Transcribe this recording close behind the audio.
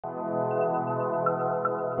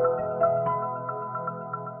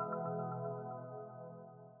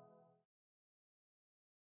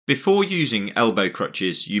Before using elbow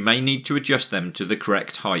crutches, you may need to adjust them to the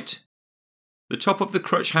correct height. The top of the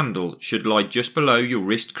crutch handle should lie just below your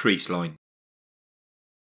wrist crease line.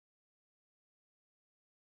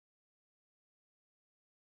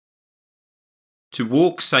 To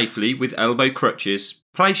walk safely with elbow crutches,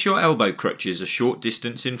 place your elbow crutches a short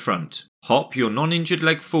distance in front. Hop your non-injured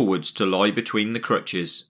leg forwards to lie between the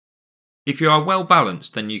crutches. If you are well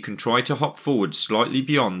balanced, then you can try to hop forward slightly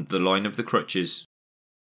beyond the line of the crutches.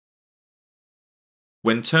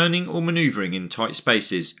 When turning or manoeuvring in tight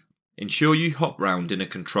spaces, ensure you hop round in a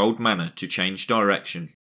controlled manner to change direction.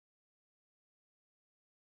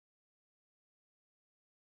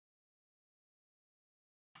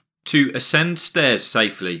 To ascend stairs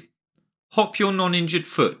safely, hop your non-injured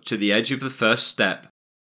foot to the edge of the first step.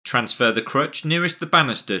 Transfer the crutch nearest the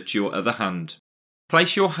banister to your other hand.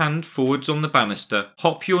 Place your hand forwards on the banister,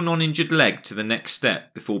 hop your non-injured leg to the next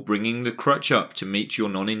step before bringing the crutch up to meet your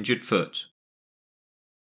non-injured foot.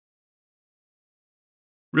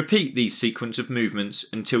 Repeat these sequence of movements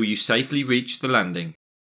until you safely reach the landing.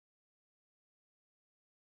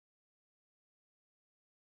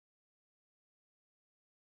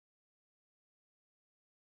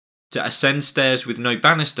 To ascend stairs with no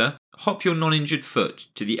banister, hop your non-injured foot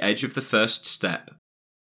to the edge of the first step.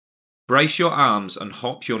 Brace your arms and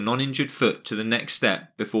hop your non-injured foot to the next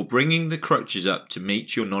step before bringing the crutches up to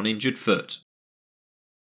meet your non-injured foot.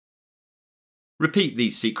 Repeat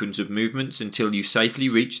these sequence of movements until you safely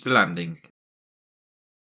reach the landing.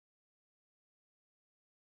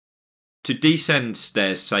 To descend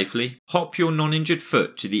stairs safely, hop your non-injured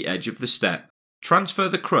foot to the edge of the step. Transfer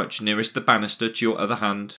the crutch nearest the banister to your other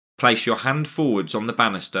hand. Place your hand forwards on the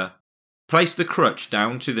banister. Place the crutch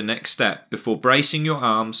down to the next step before bracing your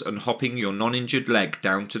arms and hopping your non-injured leg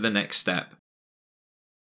down to the next step.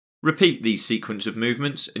 Repeat these sequence of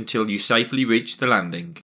movements until you safely reach the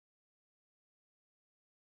landing.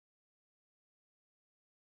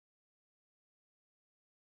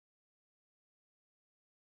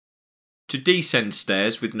 To descend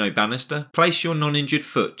stairs with no banister, place your non-injured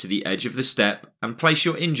foot to the edge of the step and place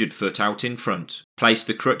your injured foot out in front. Place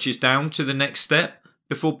the crutches down to the next step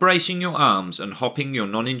before bracing your arms and hopping your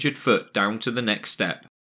non-injured foot down to the next step.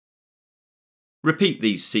 Repeat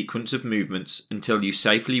these sequence of movements until you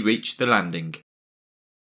safely reach the landing.